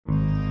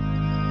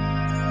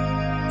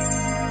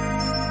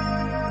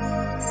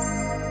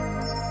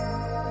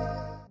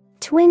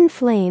Twin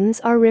flames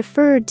are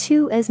referred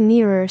to as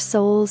mirror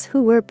souls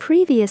who were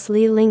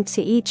previously linked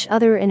to each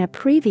other in a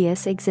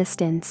previous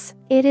existence.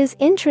 It is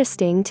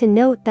interesting to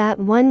note that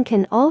one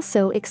can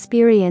also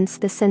experience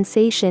the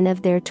sensation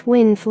of their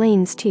twin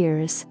flames'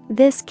 tears.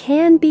 This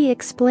can be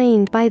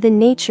explained by the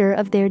nature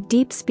of their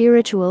deep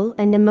spiritual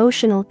and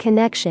emotional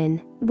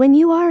connection. When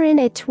you are in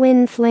a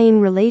twin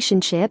flame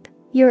relationship,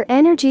 your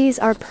energies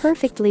are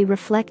perfectly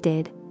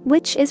reflected,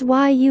 which is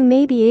why you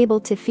may be able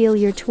to feel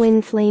your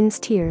twin flame's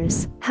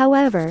tears.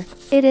 However,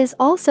 it is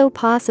also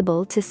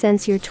possible to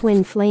sense your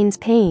twin flame's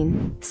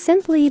pain,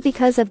 simply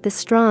because of the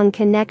strong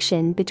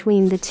connection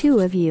between the two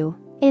of you.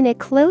 In a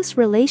close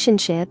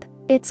relationship,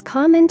 it's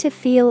common to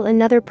feel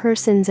another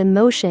person's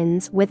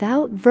emotions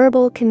without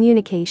verbal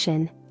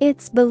communication.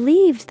 It's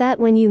believed that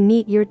when you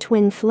meet your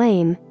twin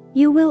flame,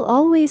 you will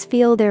always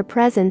feel their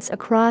presence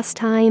across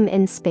time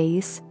and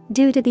space.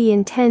 Due to the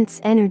intense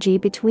energy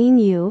between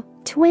you,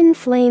 twin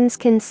flames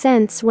can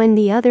sense when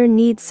the other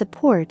needs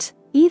support,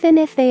 even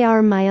if they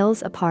are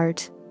miles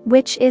apart,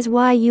 which is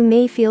why you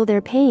may feel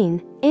their pain.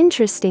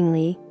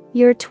 Interestingly,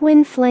 your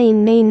twin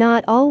flame may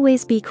not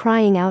always be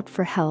crying out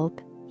for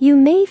help. You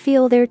may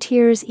feel their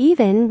tears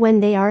even when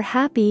they are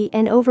happy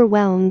and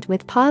overwhelmed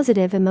with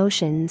positive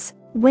emotions.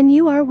 When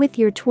you are with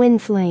your twin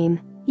flame,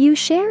 you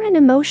share an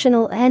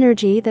emotional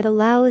energy that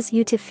allows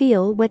you to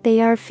feel what they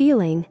are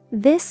feeling.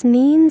 This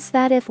means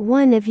that if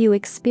one of you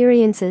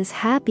experiences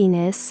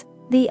happiness,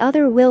 the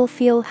other will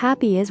feel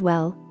happy as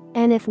well.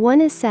 And if one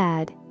is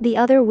sad, the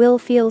other will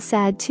feel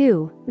sad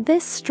too.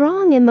 This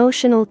strong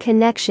emotional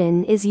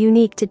connection is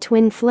unique to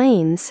twin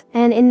flames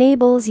and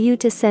enables you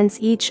to sense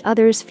each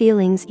other's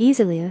feelings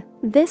easily.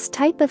 This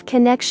type of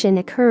connection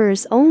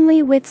occurs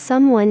only with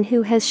someone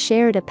who has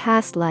shared a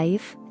past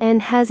life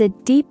and has a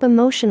deep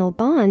emotional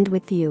bond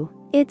with you.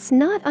 It's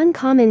not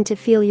uncommon to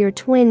feel your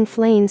twin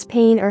flame's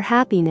pain or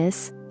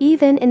happiness,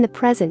 even in the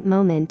present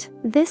moment.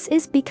 This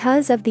is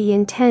because of the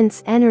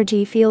intense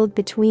energy field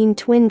between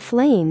twin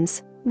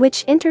flames,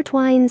 which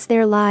intertwines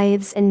their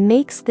lives and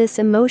makes this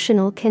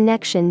emotional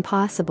connection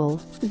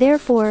possible.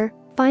 Therefore,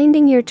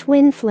 finding your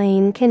twin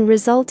flame can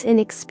result in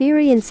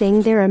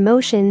experiencing their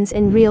emotions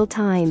in real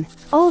time.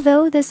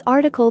 Although this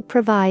article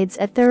provides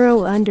a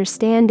thorough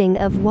understanding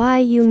of why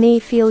you may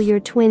feel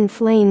your twin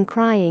flame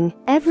crying,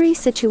 every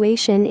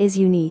situation is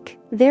unique.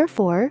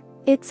 Therefore,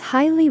 it's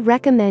highly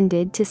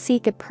recommended to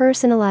seek a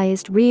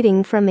personalized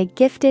reading from a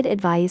gifted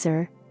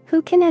advisor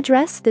who can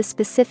address the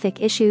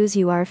specific issues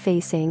you are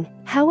facing.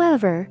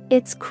 However,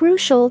 it's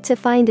crucial to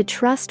find a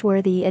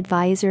trustworthy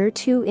advisor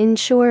to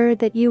ensure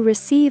that you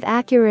receive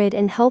accurate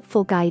and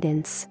helpful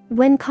guidance.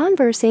 When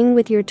conversing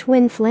with your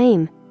twin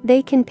flame,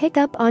 they can pick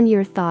up on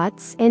your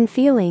thoughts and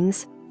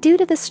feelings due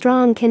to the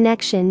strong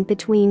connection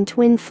between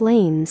twin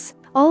flames.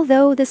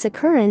 Although this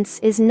occurrence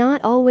is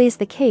not always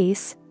the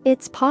case,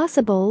 it's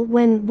possible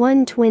when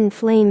one twin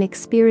flame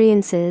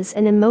experiences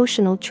an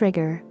emotional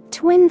trigger.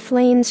 Twin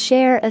flames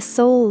share a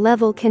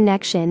soul-level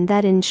connection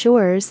that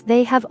ensures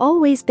they have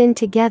always been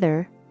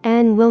together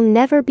and will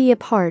never be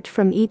apart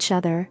from each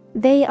other.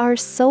 They are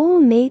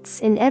soul-mates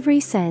in every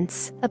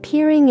sense,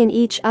 appearing in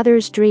each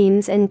other's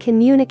dreams and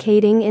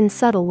communicating in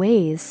subtle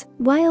ways.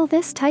 While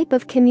this type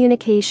of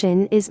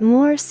communication is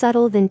more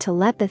subtle than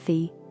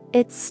telepathy,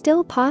 it's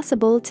still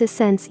possible to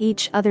sense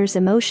each other's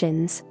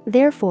emotions.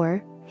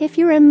 Therefore, if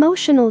your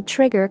emotional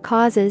trigger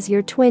causes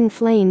your twin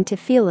flame to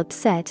feel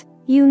upset,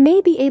 you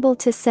may be able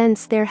to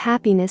sense their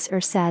happiness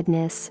or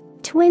sadness.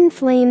 Twin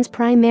flames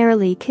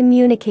primarily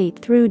communicate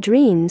through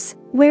dreams,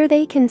 where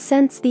they can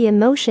sense the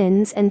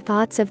emotions and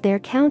thoughts of their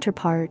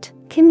counterpart.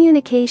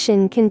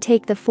 Communication can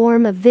take the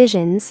form of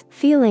visions,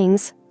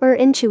 feelings, or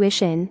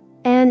intuition,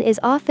 and is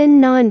often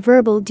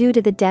non-verbal due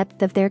to the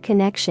depth of their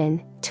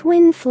connection.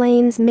 Twin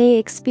flames may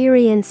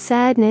experience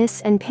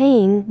sadness and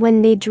pain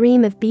when they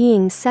dream of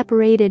being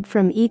separated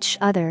from each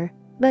other,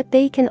 but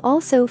they can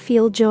also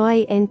feel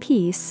joy and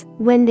peace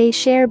when they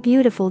share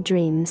beautiful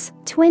dreams.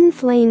 Twin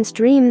flames'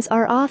 dreams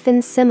are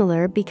often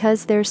similar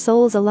because their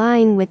souls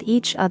align with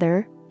each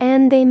other,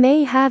 and they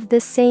may have the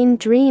same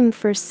dream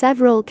for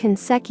several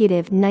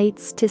consecutive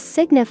nights to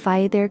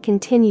signify their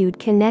continued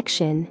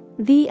connection.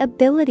 The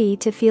ability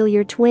to feel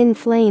your twin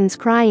flames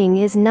crying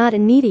is not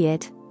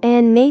immediate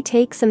and may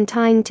take some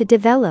time to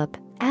develop.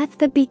 At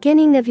the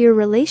beginning of your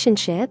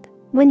relationship,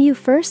 when you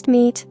first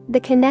meet, the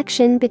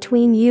connection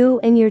between you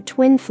and your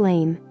twin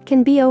flame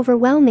can be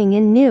overwhelming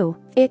and new.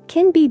 It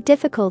can be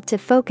difficult to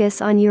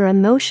focus on your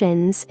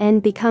emotions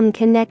and become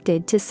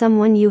connected to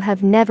someone you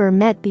have never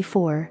met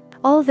before.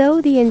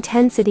 Although the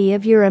intensity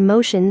of your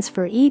emotions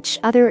for each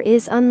other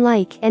is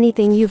unlike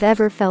anything you've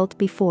ever felt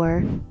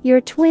before, your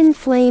twin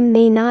flame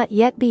may not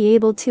yet be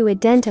able to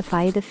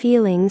identify the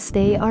feelings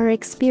they are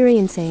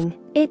experiencing.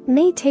 It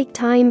may take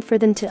time for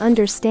them to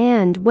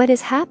understand what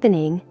is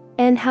happening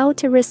and how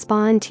to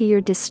respond to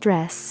your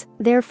distress.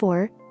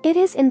 Therefore, it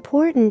is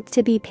important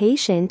to be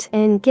patient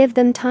and give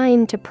them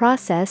time to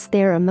process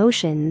their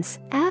emotions.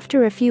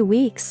 After a few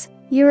weeks,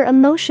 your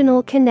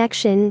emotional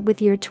connection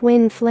with your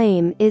twin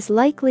flame is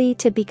likely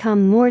to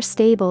become more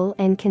stable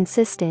and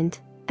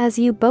consistent. As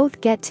you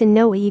both get to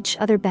know each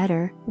other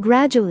better,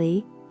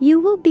 gradually, you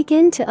will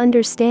begin to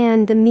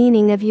understand the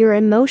meaning of your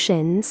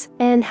emotions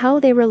and how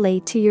they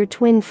relate to your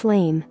twin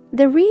flame.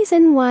 The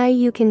reason why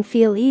you can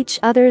feel each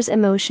other's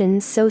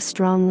emotions so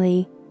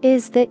strongly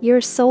is that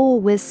your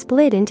soul was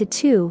split into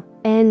two,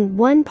 and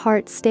one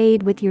part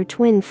stayed with your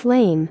twin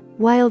flame,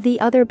 while the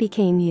other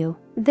became you.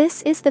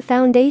 This is the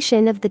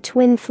foundation of the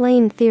twin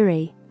flame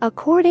theory.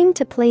 According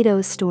to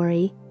Plato's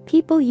story,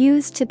 people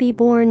used to be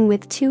born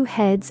with 2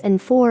 heads and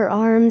 4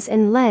 arms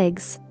and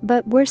legs,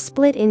 but were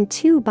split in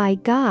two by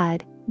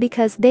God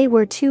because they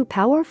were too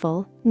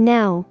powerful.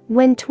 Now,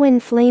 when twin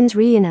flames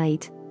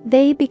reunite,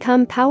 they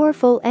become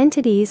powerful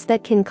entities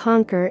that can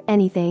conquer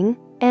anything,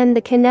 and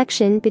the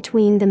connection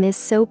between them is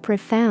so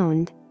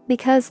profound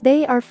because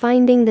they are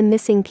finding the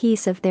missing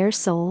piece of their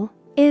soul.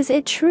 Is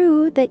it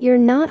true that you're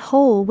not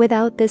whole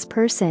without this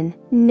person?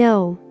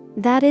 No,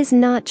 that is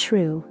not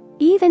true.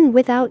 Even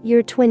without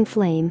your twin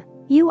flame,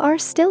 you are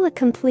still a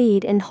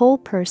complete and whole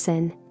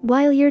person.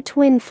 While your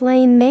twin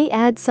flame may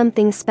add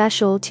something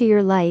special to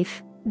your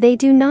life, they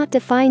do not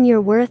define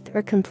your worth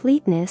or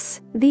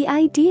completeness. The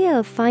idea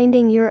of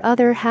finding your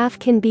other half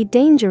can be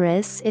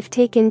dangerous if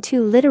taken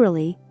too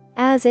literally,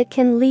 as it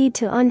can lead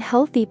to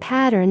unhealthy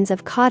patterns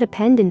of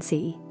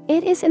codependency.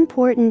 It is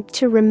important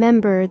to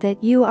remember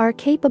that you are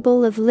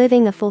capable of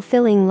living a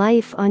fulfilling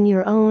life on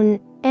your own,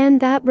 and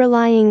that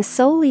relying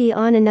solely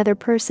on another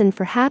person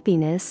for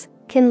happiness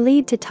can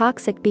lead to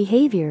toxic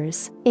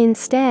behaviors.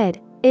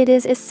 Instead, it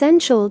is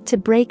essential to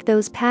break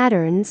those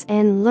patterns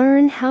and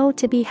learn how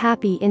to be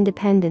happy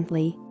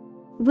independently.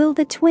 Will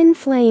the twin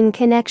flame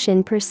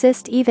connection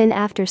persist even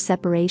after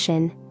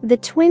separation? The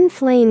twin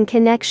flame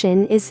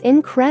connection is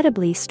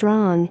incredibly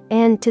strong,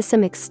 and to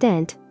some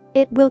extent,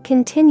 it will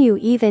continue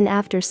even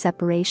after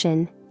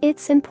separation.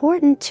 It's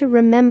important to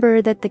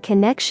remember that the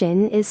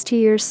connection is to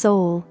your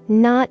soul,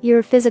 not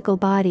your physical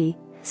body,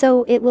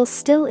 so it will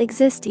still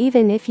exist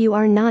even if you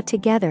are not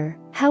together.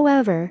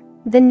 However,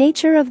 the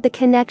nature of the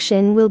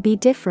connection will be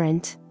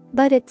different,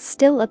 but it's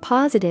still a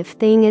positive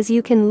thing as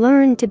you can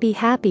learn to be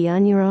happy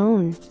on your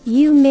own.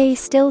 You may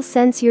still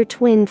sense your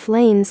twin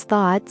flame's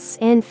thoughts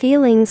and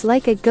feelings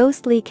like a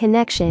ghostly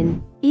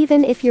connection,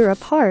 even if you're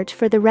apart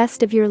for the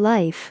rest of your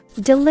life.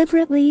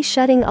 Deliberately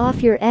shutting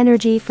off your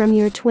energy from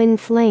your twin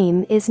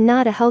flame is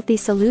not a healthy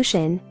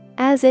solution,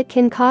 as it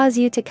can cause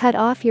you to cut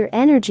off your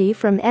energy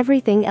from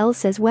everything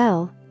else as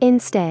well.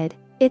 Instead,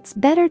 it's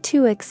better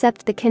to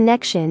accept the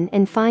connection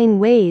and find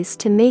ways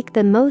to make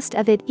the most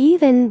of it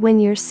even when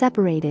you're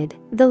separated.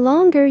 The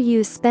longer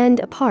you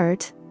spend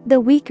apart, the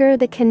weaker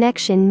the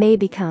connection may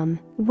become.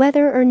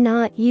 Whether or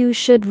not you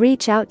should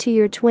reach out to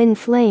your twin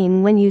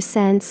flame when you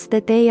sense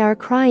that they are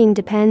crying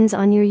depends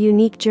on your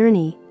unique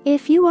journey.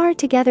 If you are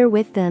together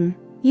with them,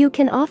 you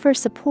can offer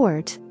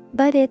support,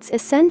 but it's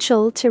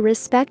essential to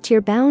respect your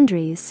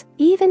boundaries.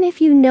 Even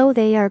if you know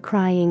they are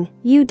crying,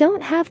 you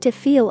don't have to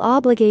feel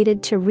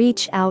obligated to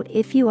reach out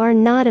if you are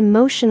not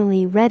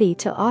emotionally ready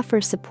to offer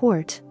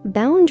support.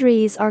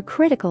 Boundaries are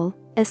critical,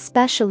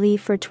 especially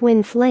for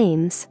twin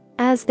flames,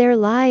 as their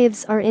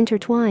lives are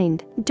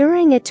intertwined.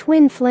 During a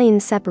twin flame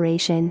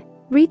separation,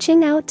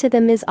 reaching out to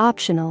them is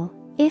optional.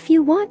 If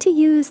you want to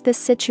use this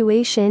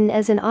situation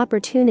as an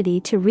opportunity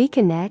to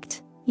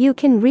reconnect, you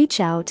can reach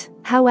out.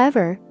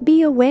 However,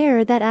 be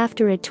aware that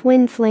after a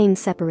twin flame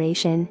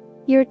separation,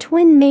 your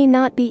twin may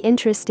not be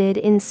interested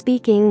in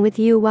speaking with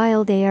you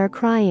while they are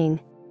crying.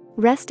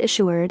 Rest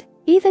assured,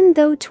 even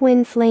though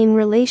twin flame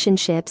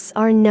relationships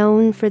are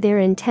known for their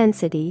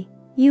intensity,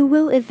 you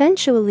will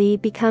eventually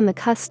become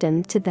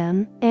accustomed to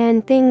them,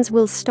 and things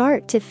will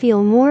start to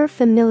feel more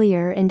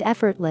familiar and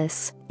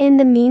effortless. In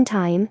the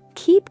meantime,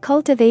 keep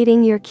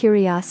cultivating your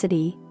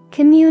curiosity,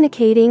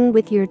 communicating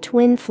with your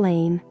twin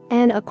flame,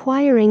 and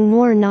acquiring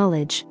more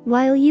knowledge.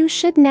 While you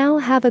should now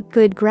have a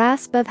good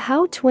grasp of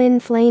how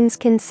twin flames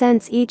can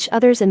sense each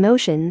other's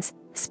emotions,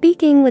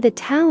 speaking with a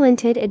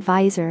talented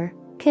advisor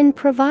can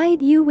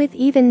provide you with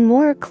even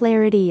more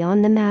clarity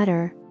on the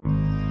matter.